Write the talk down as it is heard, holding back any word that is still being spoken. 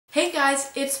Hey guys,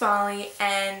 it's Molly,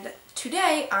 and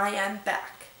today I am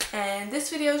back. And this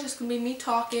video is just going to be me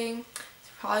talking. It's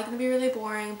probably going to be really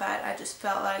boring, but I just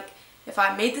felt like if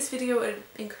I made this video, it would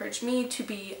encourage me to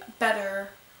be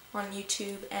better on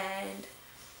YouTube and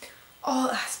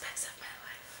all aspects of my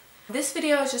life. This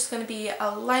video is just going to be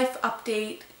a life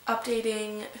update,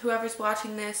 updating whoever's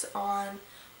watching this on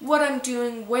what I'm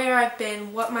doing, where I've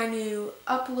been, what my new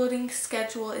uploading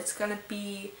schedule is going to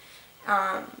be,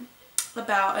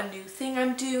 about a new thing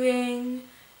I'm doing,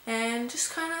 and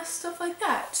just kind of stuff like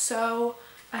that. So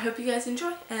I hope you guys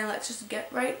enjoy, and let's just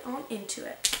get right on into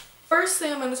it. First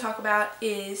thing I'm going to talk about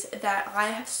is that I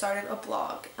have started a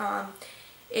blog.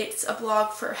 It's a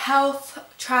blog for health,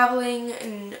 traveling,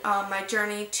 and my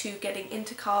journey to getting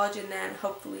into college, and then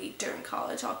hopefully during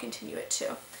college I'll continue it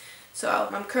too. So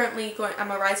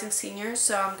I'm a rising senior,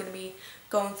 so I'm going to be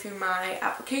going through my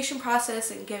application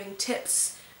process and giving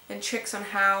tips and tricks on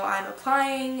how I'm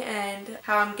applying and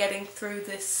how I'm getting through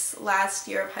this last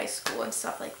year of high school and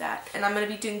stuff like that. And I'm going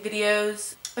to be doing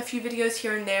videos, a few videos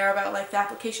here and there about like the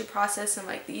application process and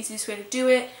like the easiest way to do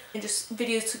it, and just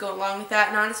videos to go along with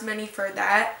that. Not as many for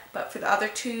that, but for the other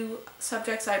two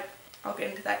subjects I'll get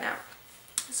into that now.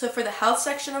 So for the health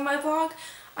section of my blog,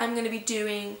 I'm going to be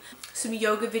doing some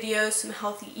yoga videos, some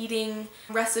healthy eating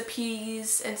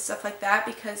recipes and stuff like that,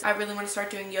 because I really want to start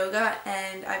doing yoga,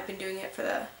 and I've been doing it for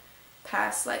the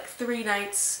past like 3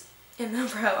 nights in a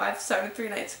row. I've started 3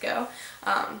 nights ago,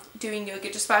 doing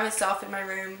yoga just by myself in my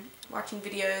room, watching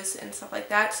videos and stuff like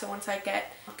that. So once I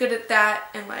get good at that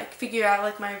and like figure out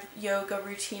like my yoga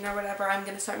routine or whatever, I'm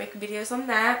going to start making videos on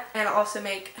that, and also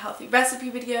make healthy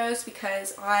recipe videos,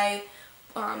 because I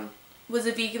was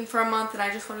a vegan for a month and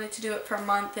I just wanted to do it for a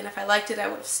month, and if I liked it I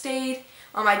would have stayed.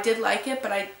 I did like it,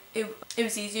 but it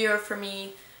was easier for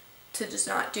me to just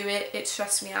not do it. It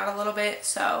stressed me out a little bit,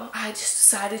 so I just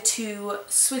decided to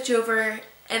switch over.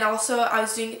 And also I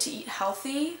was doing it to eat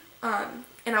healthy,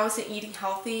 and I wasn't eating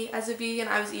healthy as a vegan.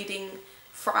 I was eating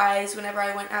fries whenever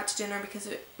I went out to dinner, because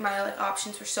my like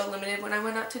options were so limited when I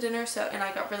went out to dinner, and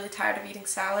I got really tired of eating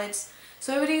salads.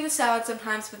 So I would eat a salad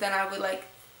sometimes, but then I would like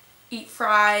eat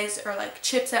fries or like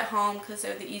chips at home, because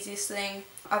they're the easiest thing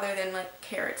other than like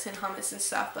carrots and hummus and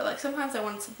stuff. But like sometimes I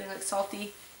wanted something like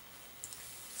salty.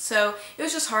 So it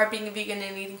was just hard being a vegan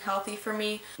and eating healthy for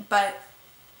me, but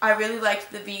I really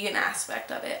liked the vegan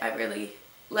aspect of it. I really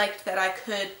liked that I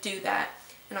could do that,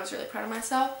 and I was really proud of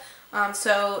myself.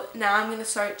 So now I'm going to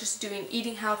start just doing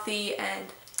eating healthy, and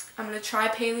I'm going to try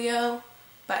paleo,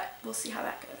 but we'll see how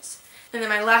that goes. And then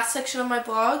my last section of my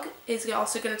blog is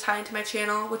also going to tie into my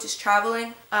channel, which is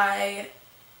traveling. I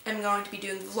am going to be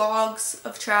doing vlogs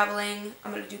of traveling.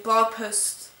 I'm going to do blog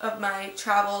posts of my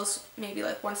travels, maybe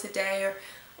like once a day or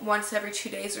once every 2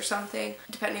 days or something,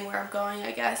 depending where I'm going,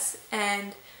 I guess.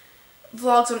 And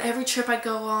vlogs on every trip I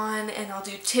go on, and I'll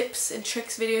do tips and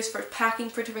tricks videos for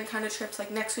packing for different kind of trips. Like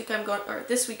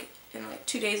this week in like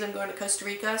 2 days I'm going to Costa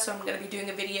Rica, so I'm going to be doing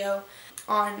a video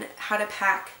on how to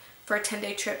pack for a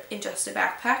 10-day trip in just a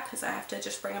backpack, because I have to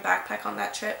just bring a backpack on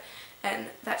that trip, and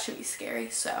that should be scary.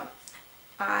 So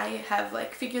I have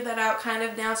like figured that out kind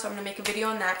of now, so I'm going to make a video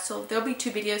on that. So there'll be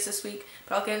 2 videos this week,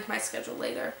 but I'll get into my schedule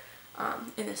later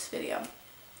in this video.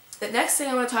 The next thing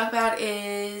I want to talk about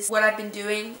is what I've been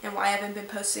doing and why I haven't been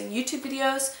posting YouTube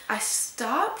videos. I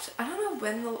stopped, I don't know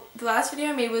when the last video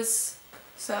I made was,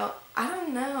 so I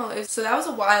don't know. So that was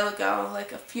a while ago,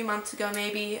 like a few months ago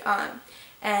maybe,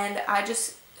 and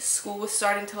school was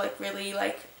starting to like really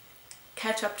like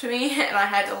catch up to me, and I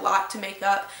had a lot to make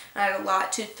up, and I had a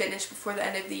lot to finish before the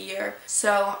end of the year.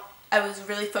 So I was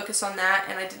really focused on that,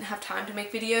 and I didn't have time to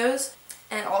make videos.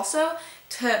 And also,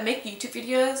 to make YouTube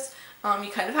videos, you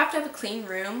kind of have to have a clean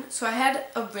room. So I had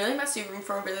a really messy room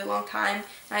for a really long time,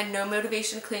 and I had no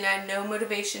motivation to clean. I had no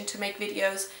motivation to make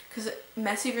videos, because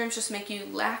messy rooms just make you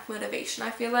lack motivation, I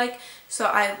feel like. So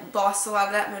I lost a lot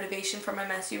of that motivation from my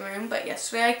messy room, but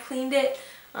yesterday I cleaned it.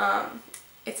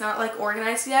 It's not like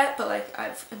organized yet, but like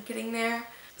I'm getting there.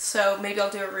 So maybe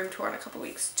I'll do a room tour in a couple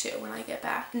weeks too when I get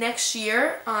back. Next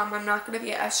year, I'm not going to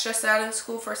be as stressed out in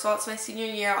school. First of all, it's my senior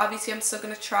year. Obviously, I'm still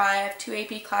going to try. I have 2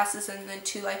 AP classes and then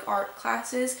 2 like art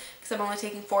classes, because I'm only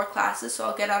taking 4 classes. So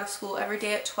I'll get out of school every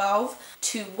day at 12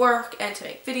 to work and to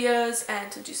make videos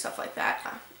and to do stuff like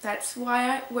that. That's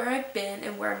where I've been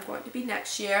and where I'm going to be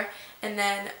next year. And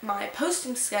then my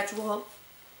posting schedule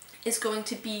is going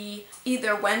to be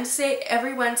either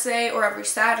every Wednesday or every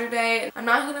Saturday. I'm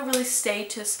not going to really stay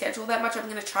to schedule that much. I'm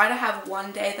going to try to have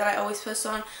one day that I always post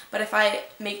on, but if I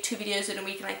make 2 videos in a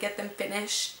week and I get them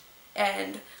finished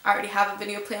and I already have a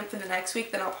video planned for the next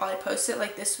week, then I'll probably post it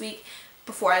like this week.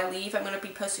 before I leave. I'm going to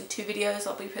be posting 2 videos.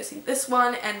 I'll be posting this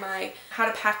one and my how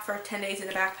to pack for 10 days in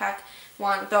a backpack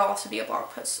one. There'll also be a blog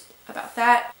post about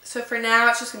that. So for now,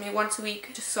 it's just going to be once a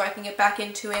week just so I can get back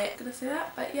into it. I'm going to say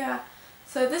that, but yeah.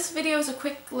 So this video is a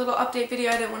quick little update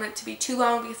video. I didn't want it to be too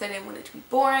long because I didn't want it to be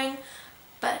boring.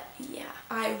 But yeah,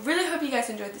 I really hope you guys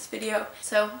enjoyed this video.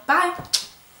 So bye!